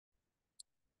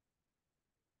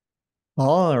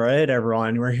All right,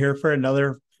 everyone. We're here for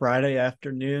another Friday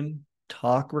afternoon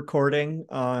talk recording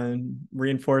on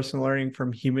reinforcement learning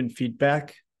from human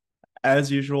feedback.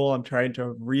 As usual, I'm trying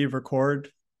to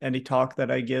re-record any talk that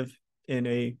I give in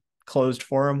a closed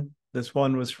forum. This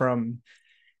one was from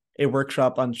a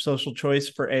workshop on social choice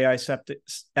for AI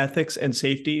ethics and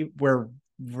safety, where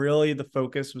really the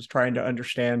focus was trying to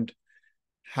understand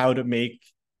how to make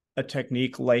a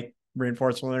technique like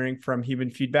reinforcement learning from human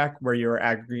feedback, where you're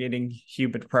aggregating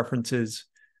human preferences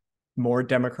more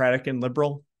democratic and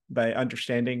liberal by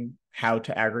understanding how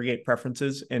to aggregate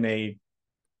preferences in a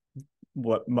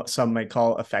what some might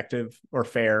call effective or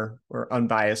fair or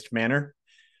unbiased manner.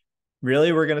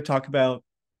 Really, we're going to talk about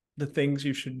the things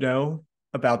you should know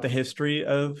about the history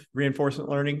of reinforcement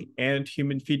learning and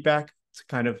human feedback. It's a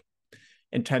kind of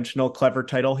intentional, clever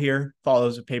title here,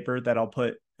 follows a paper that I'll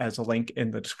put as a link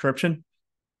in the description.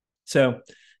 So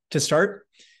to start,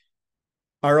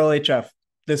 RLHF.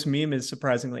 This meme is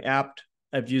surprisingly apt.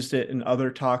 I've used it in other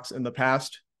talks in the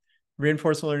past.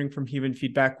 Reinforcement learning from human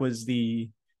feedback was the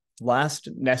last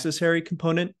necessary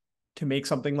component to make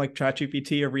something like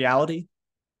ChatGPT a reality,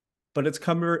 but it's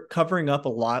covering up a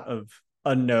lot of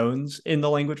unknowns in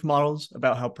the language models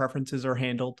about how preferences are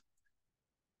handled,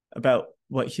 about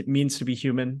what it means to be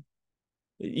human.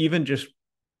 Even just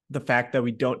the fact that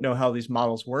we don't know how these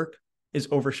models work is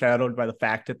overshadowed by the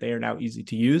fact that they are now easy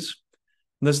to use.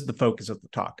 And this is the focus of the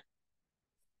talk.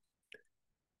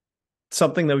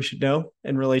 Something that we should know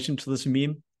in relation to this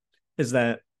meme is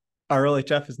that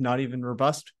RLHF is not even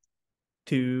robust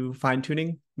to fine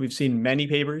tuning. We've seen many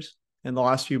papers in the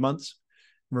last few months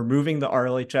removing the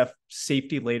RLHF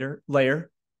safety layer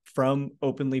from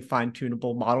openly fine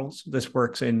tunable models. This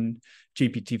works in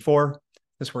GPT-4.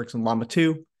 This works in Llama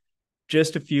 2.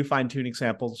 Just a few fine tuning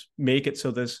samples make it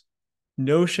so this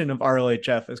notion of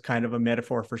RLHF as kind of a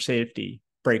metaphor for safety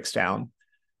breaks down.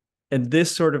 And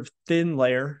this sort of thin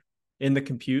layer in the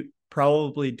compute,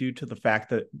 probably due to the fact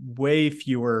that way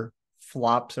fewer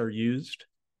flops are used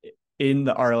in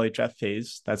the RLHF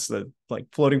phase. That's the like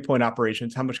floating point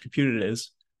operations, how much compute it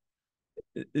is.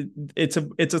 It's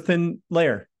a thin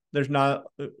layer. It's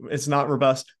not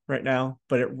robust right now,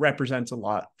 but it represents a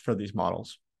lot for these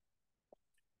models.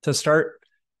 To start,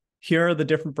 here are the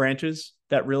different branches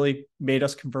that really made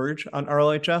us converge on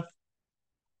RLHF.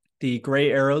 The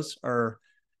gray arrows are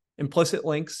implicit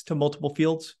links to multiple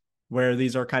fields, where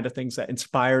these are kind of things that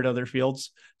inspired other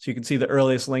fields. So you can see the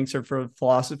earliest links are for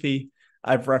philosophy.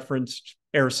 I've referenced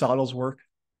Aristotle's work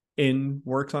in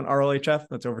works on RLHF.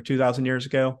 That's over 2,000 years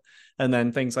ago. And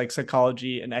then things like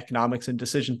psychology and economics and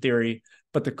decision theory.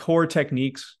 But the core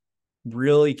techniques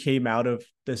really came out of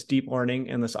this deep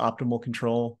learning and this optimal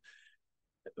control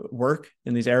work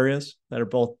in these areas that are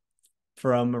both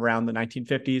from around the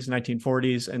 1950s,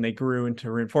 1940s, and they grew into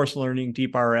reinforcement learning,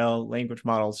 deep RL, language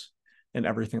models, and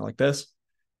everything like this.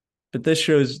 But this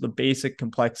shows the basic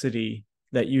complexity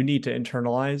that you need to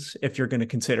internalize if you're going to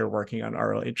consider working on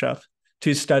RLHF.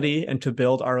 To study and to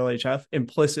build RLHF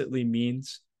implicitly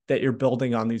means that you're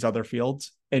building on these other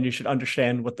fields, and you should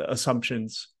understand what the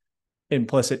assumptions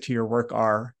implicit to your work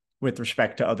are with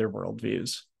respect to other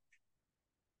worldviews.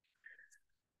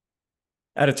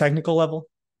 At a technical level,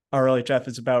 RLHF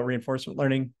is about reinforcement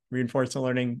learning. Reinforcement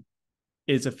learning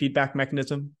is a feedback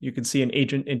mechanism. You can see an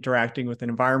agent interacting with an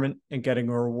environment and getting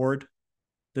a reward.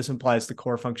 This implies the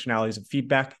core functionalities of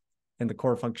feedback and the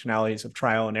core functionalities of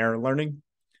trial and error learning.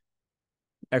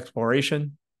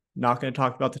 Exploration. Not going to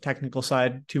talk about the technical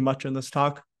side too much in this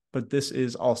talk, but this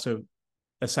is also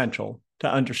essential to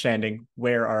understanding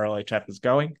where RLHF is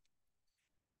going,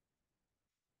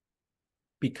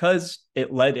 because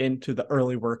it led into the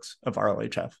early works of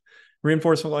RLHF.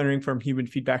 Reinforcement learning from human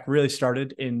feedback really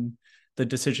started in the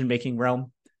decision-making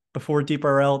realm. Before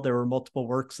DeepRL, there were multiple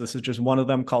works. This is just one of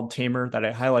them called Tamer that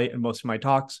I highlight in most of my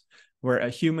talks, where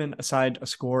a human assigned a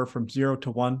score from 0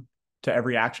 to 1 to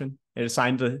every action.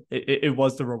 It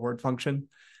was the reward function.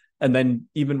 And then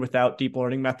even without deep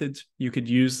learning methods, you could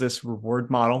use this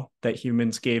reward model that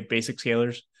humans gave basic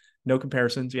scalars, no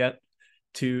comparisons yet,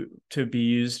 to be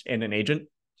used in an agent.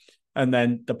 And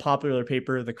then the popular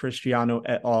paper, the Cristiano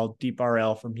et al. Deep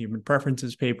RL from Human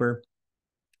Preferences paper,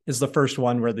 is the first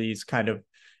one where these kind of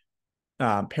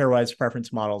pairwise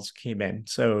preference models came in.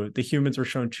 So the humans were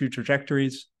shown two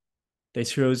trajectories. They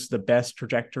chose the best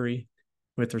trajectory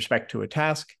with respect to a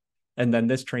task. And then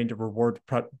this trained a reward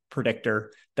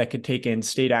predictor that could take in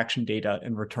state action data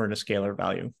and return a scalar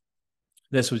value.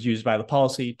 This was used by the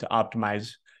policy to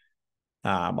optimize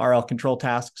RL control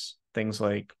tasks, things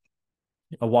like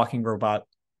a walking robot,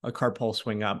 a carpole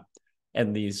swing up,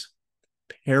 and these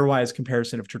pairwise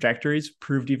comparison of trajectories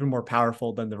proved even more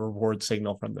powerful than the reward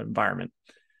signal from the environment.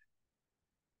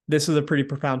 This is a pretty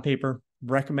profound paper.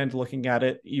 Recommend looking at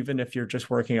it, even if you're just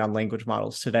working on language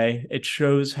models today. It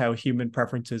shows how human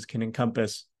preferences can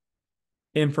encompass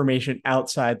information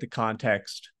outside the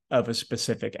context of a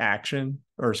specific action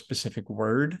or a specific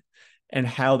word, and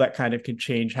how that kind of can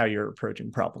change how you're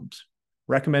approaching problems.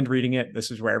 Recommend reading it.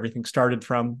 This is where everything started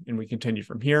from, and we continue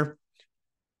from here.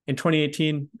 In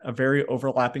 2018, a very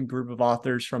overlapping group of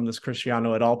authors from this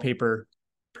Cristiano et al. Paper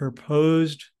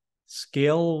proposed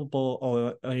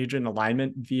scalable agent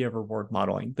alignment via reward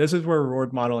modeling. This is where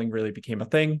reward modeling really became a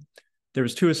thing. There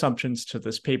was two assumptions to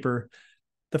this paper.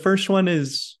 The first one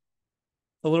is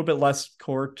a little bit less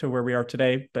core to where we are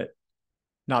today, but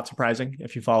not surprising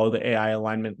if you follow the AI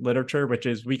alignment literature, which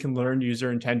is we can learn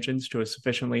user intentions to a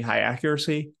sufficiently high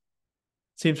accuracy.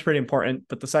 Seems pretty important,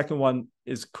 but the second one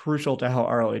is crucial to how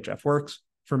RLHF works.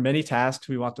 For many tasks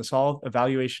we want to solve,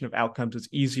 evaluation of outcomes is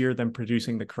easier than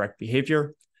producing the correct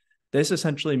behavior. This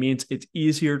essentially means it's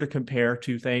easier to compare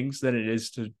two things than it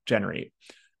is to generate.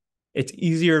 It's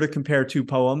easier to compare two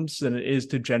poems than it is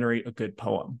to generate a good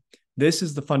poem. This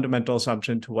is the fundamental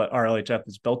assumption to what RLHF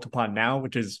is built upon now,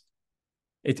 which is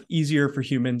it's easier for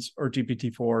humans or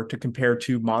GPT-4 to compare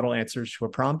two model answers to a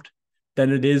prompt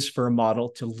than it is for a model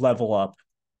to level up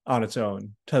on its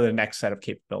own to the next set of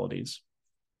capabilities.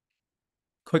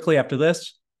 Quickly after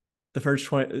this, in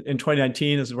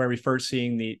 2019 is where we first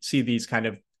see these kind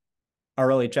of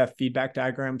RLHF feedback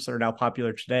diagrams that are now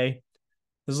popular today.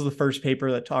 This is the first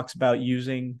paper that talks about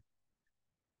using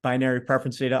binary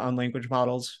preference data on language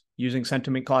models, using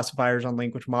sentiment classifiers on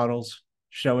language models,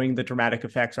 showing the dramatic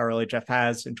effects RLHF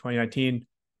has in 2019.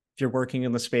 If you're working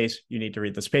in the space, you need to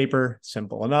read this paper.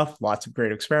 Simple enough, lots of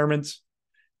great experiments.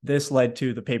 This led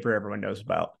to the paper everyone knows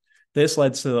about. This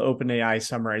led to the OpenAI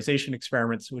summarization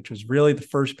experiments, which was really the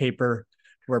first paper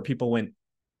where people went,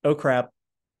 oh crap,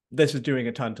 this is doing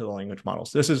a ton to the language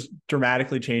models. This is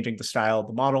dramatically changing the style of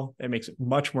the model. It makes it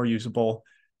much more usable.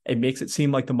 It makes it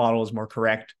seem like the model is more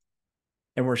correct.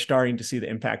 And we're starting to see the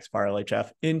impacts of RLHF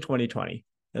in 2020.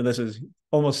 And this is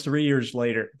almost 3 years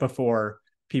later before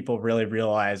people really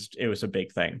realized it was a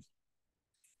big thing.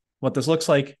 What this looks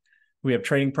like, we have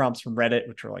training prompts from Reddit,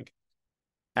 which are like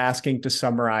asking to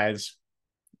summarize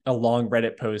a long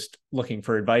Reddit post looking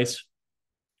for advice.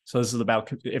 So this is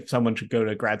about if someone should go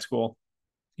to grad school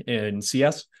in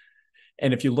CS.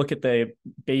 And if you look at the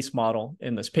base model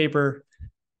in this paper,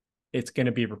 it's going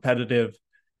to be repetitive.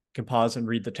 You can pause and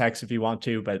read the text if you want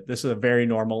to, but this is a very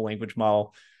normal language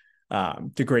model,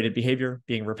 degraded behavior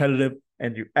being repetitive,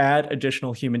 and you add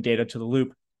additional human data to the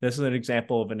loop. This is an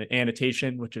example of an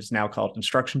annotation, which is now called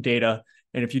instruction data.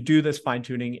 And if you do this fine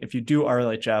tuning, if you do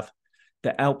RLHF,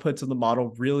 the outputs of the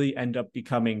model really end up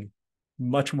becoming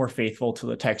much more faithful to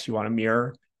the text you want to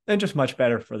mirror and just much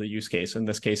better for the use case. In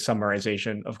this case,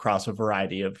 summarization across a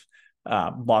variety of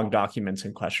long documents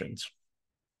and questions.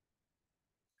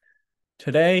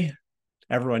 Today,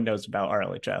 everyone knows about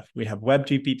RLHF. We have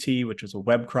WebGPT, which is a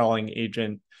web crawling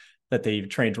agent that they've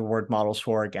trained reward models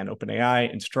for, again,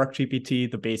 OpenAI, InstructGPT,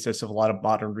 the basis of a lot of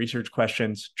modern research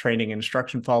questions, training and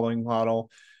instruction following model,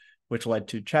 which led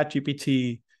to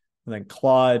ChatGPT, and then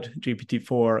Claude,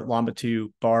 GPT-4, Llama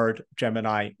 2, Bard,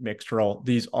 Gemini, Mixtral.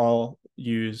 These all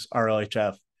use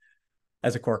RLHF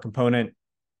as a core component.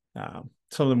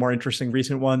 Some of the more interesting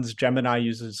recent ones, Gemini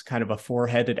uses kind of a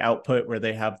four-headed output where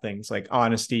they have things like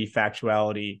honesty,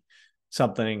 factuality,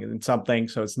 something and something.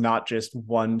 So it's not just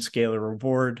one scalar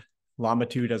reward. Llama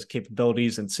 2 does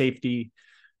capabilities and safety.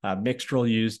 Mixtral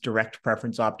use direct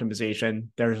preference optimization.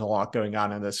 There's a lot going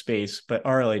on in this space, but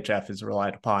RLHF is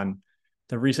relied upon.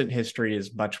 The recent history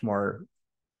is much more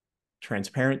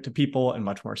transparent to people and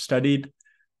much more studied,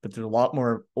 but there's a lot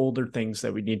more older things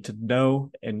that we need to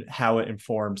know and how it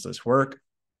informs this work.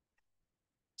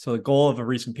 So the goal of a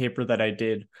recent paper that I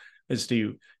did is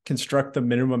to construct the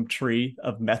minimum tree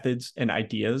of methods and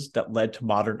ideas that led to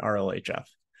modern RLHF.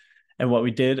 And what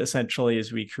we did essentially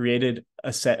is we created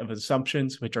a set of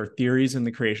assumptions, which are theories in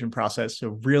the creation process.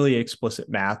 So really explicit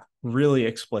math, really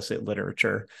explicit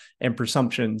literature, and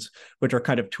presumptions, which are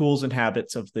kind of tools and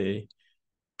habits of the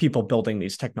people building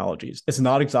these technologies. It's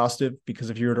not exhaustive because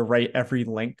if you were to write every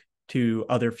link to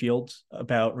other fields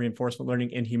about reinforcement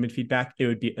learning and human feedback, it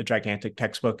would be a gigantic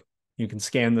textbook. You can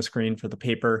scan the screen for the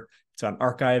paper. It's on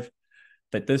archive,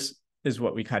 but this is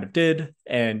what we kind of did.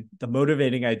 And the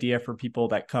motivating idea for people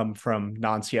that come from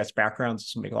non-CS backgrounds,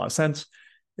 this will make a lot of sense,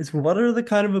 is what are the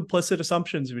kind of implicit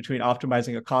assumptions between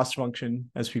optimizing a cost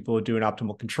function, as people would do in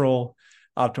optimal control,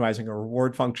 optimizing a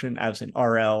reward function as in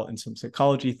RL and some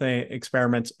psychology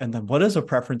experiments, and then what does a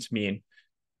preference mean?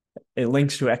 It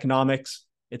links to economics.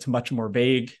 It's much more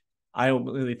vague. I don't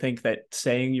really think that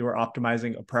saying you are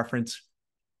optimizing a preference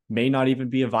may not even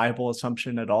be a viable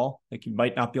assumption at all. Like you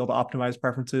might not be able to optimize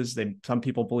preferences. Some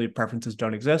people believe preferences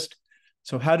don't exist.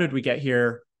 So how did we get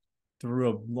here? Through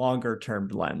a longer term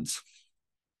lens.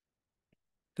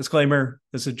 Disclaimer,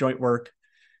 this is joint work.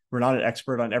 We're not an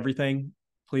expert on everything.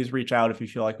 Please reach out if you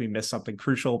feel like we missed something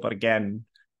crucial. But again,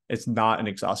 it's not an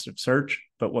exhaustive search,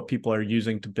 but what people are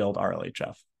using to build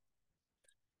RLHF.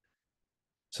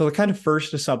 So the kind of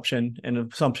first assumption, and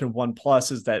assumption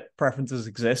 1+ is that preferences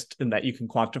exist and that you can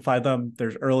quantify them.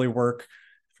 There's early work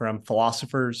from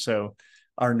philosophers. So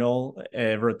Arnold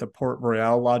wrote the Port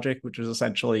Royal logic, which is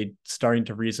essentially starting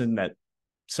to reason that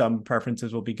some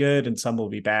preferences will be good and some will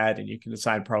be bad, and you can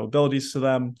assign probabilities to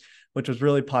them, which was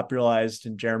really popularized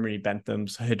in Jeremy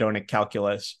Bentham's hedonic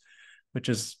calculus, which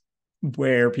is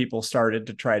where people started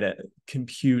to try to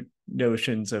compute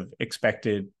notions of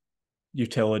expected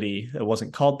utility. It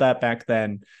wasn't called that back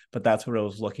then, but that's what it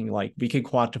was looking like. We can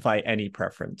quantify any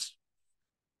preference.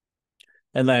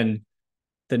 And then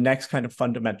the next kind of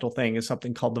fundamental thing is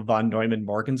something called the von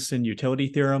Neumann-Morgenstern utility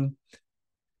theorem.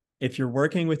 If you're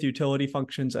working with utility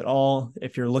functions at all,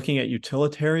 if you're looking at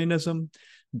utilitarianism,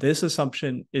 this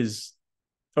assumption is,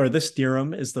 or this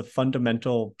theorem is the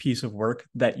fundamental piece of work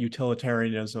that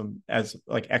utilitarianism as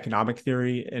like economic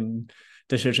theory and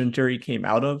decision theory came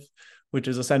out of, which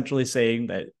is essentially saying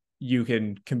that you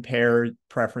can compare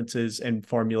preferences and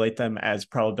formulate them as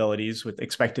probabilities with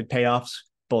expected payoffs,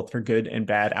 both for good and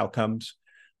bad outcomes.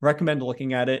 Recommend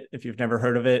looking at it. If you've never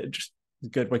heard of it, just a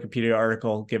good Wikipedia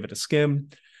article, give it a skim.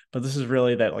 But this is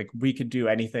really that like we could do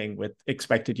anything with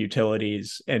expected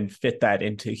utilities and fit that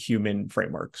into human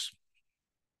frameworks.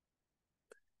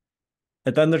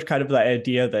 And then there's kind of the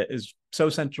idea that is so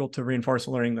central to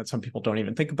reinforcement learning that some people don't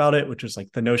even think about it, which is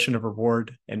like the notion of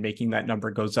reward, and making that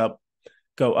number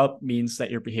go up means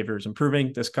that your behavior is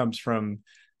improving. This comes from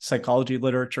psychology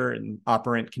literature and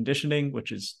operant conditioning,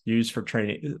 which is used for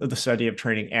training, the study of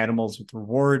training animals with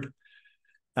reward.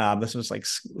 This was like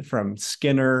from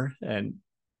Skinner, and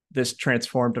this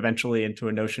transformed eventually into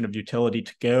a notion of utility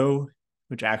to go,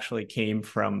 which actually came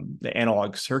from the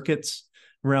analog circuits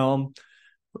realm,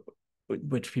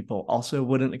 which people also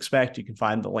wouldn't expect. You can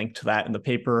find the link to that in the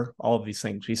paper. All of these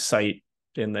things we cite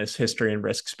in this history and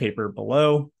risks paper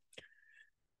below.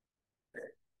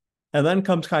 And then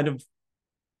comes kind of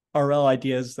RL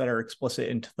ideas that are explicit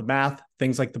into the math,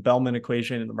 things like the Bellman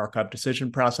equation and the Markov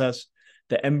decision process.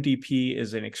 The MDP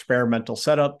is an experimental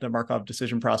setup. The Markov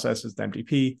decision process is the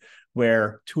MDP,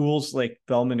 where tools like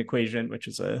Bellman equation, which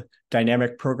is a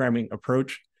dynamic programming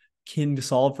approach, can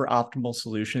solve for optimal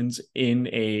solutions in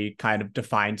a kind of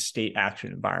defined state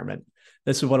action environment.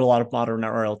 This is what a lot of modern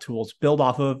RL tools build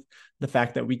off of, the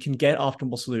fact that we can get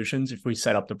optimal solutions if we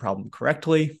set up the problem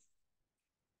correctly.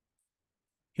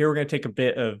 Here we're going to take a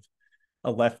bit of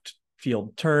a left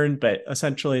field turn, but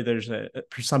essentially there's a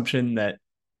presumption that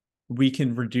we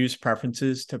can reduce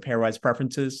preferences to pairwise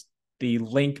preferences. The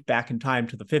link back in time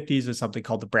to the 50s is something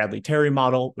called the Bradley-Terry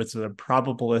model, which is a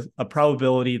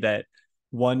probability that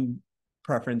one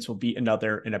preference will beat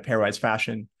another in a pairwise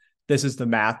fashion. This is the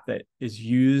math that is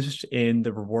used in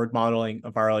the reward modeling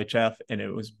of RLHF, and it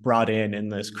was brought in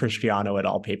this Cristiano et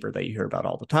al. Paper that you hear about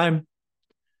all the time.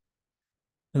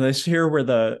 And this is here where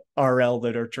the RL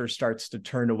literature starts to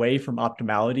turn away from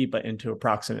optimality, but into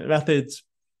approximate methods.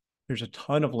 There's a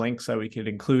ton of links that we could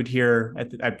include here.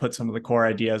 I put some of the core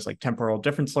ideas like temporal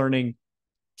difference learning,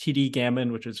 TD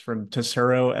Gammon, which is from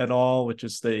Tesoro et al., which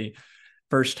is the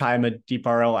first time a deep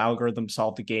RL algorithm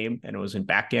solved a game, and it was in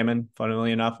backgammon,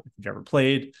 funnily enough, if you've ever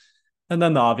played. And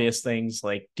then the obvious things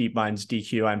like DeepMind's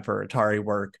DQN for Atari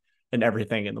work, and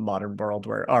everything in the modern world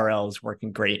where RL is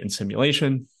working great in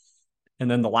simulation. And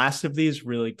then the last of these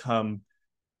really come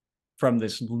from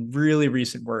this really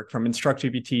recent work from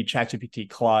InstructGPT, ChatGPT,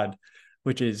 Claude,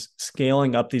 which is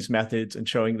scaling up these methods and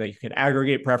showing that you can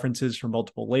aggregate preferences from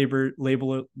multiple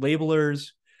labelers.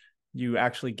 You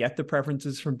actually get the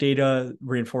preferences from data.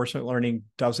 Reinforcement learning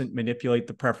doesn't manipulate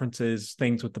the preferences,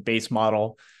 things with the base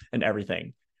model and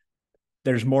everything.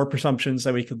 There's more presumptions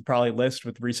that we could probably list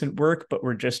with recent work, but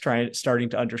we're just starting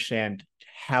to understand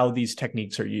how these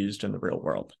techniques are used in the real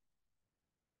world.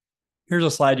 Here's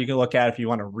a slide you can look at if you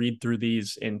want to read through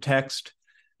these in text.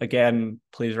 Again,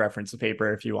 please reference the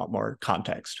paper if you want more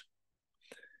context.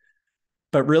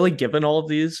 But really, given all of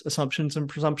these assumptions and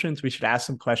presumptions, we should ask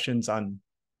some questions on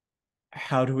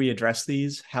how do we address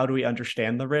these? How do we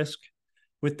understand the risk?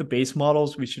 With the base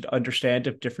models, we should understand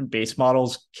if different base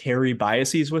models carry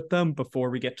biases with them before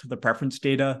we get to the preference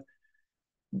data.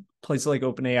 places like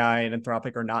OpenAI and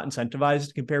Anthropic are not incentivized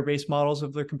to compare base models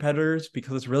of their competitors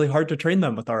because it's really hard to train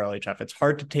them with RLHF. It's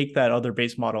hard to take that other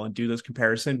base model and do this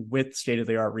comparison with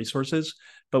state-of-the-art resources,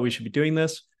 but we should be doing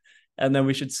this. And then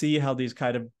we should see how these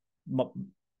kind of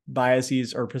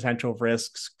biases or potential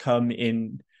risks come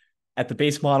in at the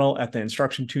base model, at the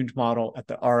instruction tuned model, at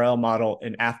the RL model,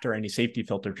 and after any safety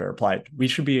filters are applied. We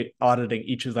should be auditing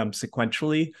each of them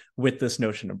sequentially with this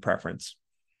notion of preference.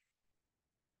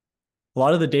 A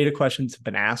lot of the data questions have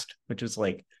been asked, which is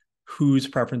like, whose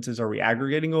preferences are we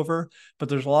aggregating over? But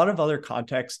there's a lot of other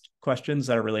context questions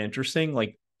that are really interesting,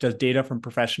 like does data from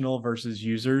professional versus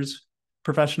users,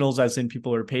 professionals as in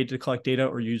people who are paid to collect data,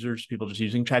 or users, people just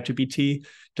using ChatGPT,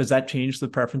 does that change the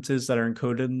preferences that are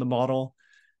encoded in the model?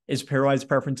 Is pairwise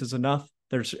preferences enough?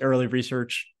 There's early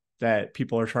research that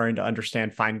people are trying to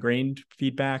understand fine-grained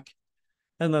feedback.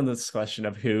 And then this question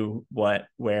of who, what,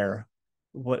 where,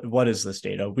 what is this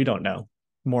data? We don't know.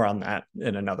 More on that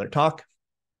in another talk.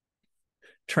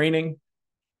 Training.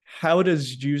 How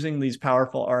does using these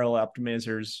powerful RL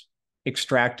optimizers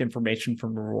extract information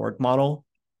from a reward model?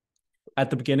 At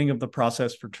the beginning of the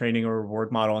process for training a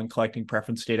reward model and collecting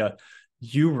preference data,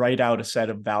 you write out a set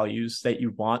of values that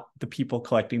you want the people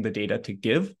collecting the data to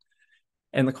give.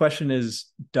 And the question is,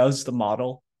 does the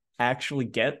model actually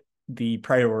get the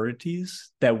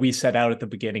priorities that we set out at the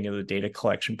beginning of the data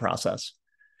collection process?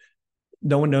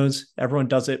 No one knows. Everyone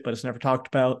does it, but it's never talked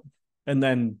about. And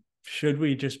then should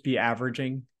we just be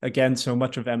averaging? Again, so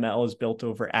much of ML is built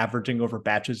over averaging over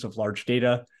batches of large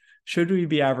data. Should we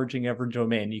be averaging every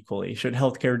domain equally? Should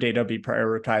healthcare data be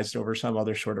prioritized over some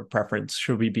other sort of preference?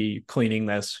 Should we be cleaning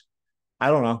this? I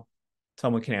don't know.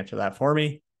 Someone can answer that for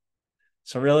me.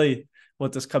 So really,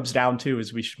 what this comes down to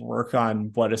is we should work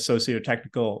on what a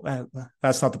sociotechnical,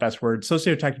 that's not the best word.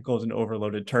 Sociotechnical is an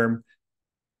overloaded term.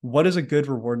 What is a good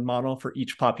reward model for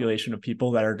each population of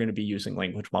people that are going to be using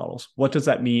language models? What does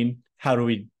that mean? How do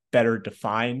we better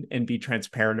define and be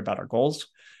transparent about our goals?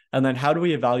 And then how do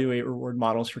we evaluate reward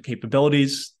models for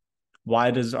capabilities?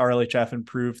 Why does RLHF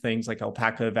improve things like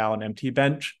Alpaca, Eval, and MT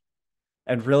Bench?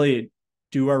 And really,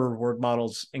 do our reward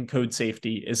models encode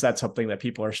safety? Is that something that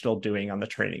people are still doing on the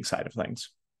training side of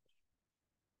things?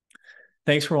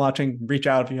 Thanks for watching. Reach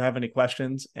out if you have any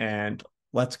questions, and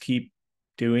let's keep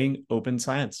doing open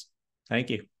science. Thank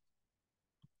you.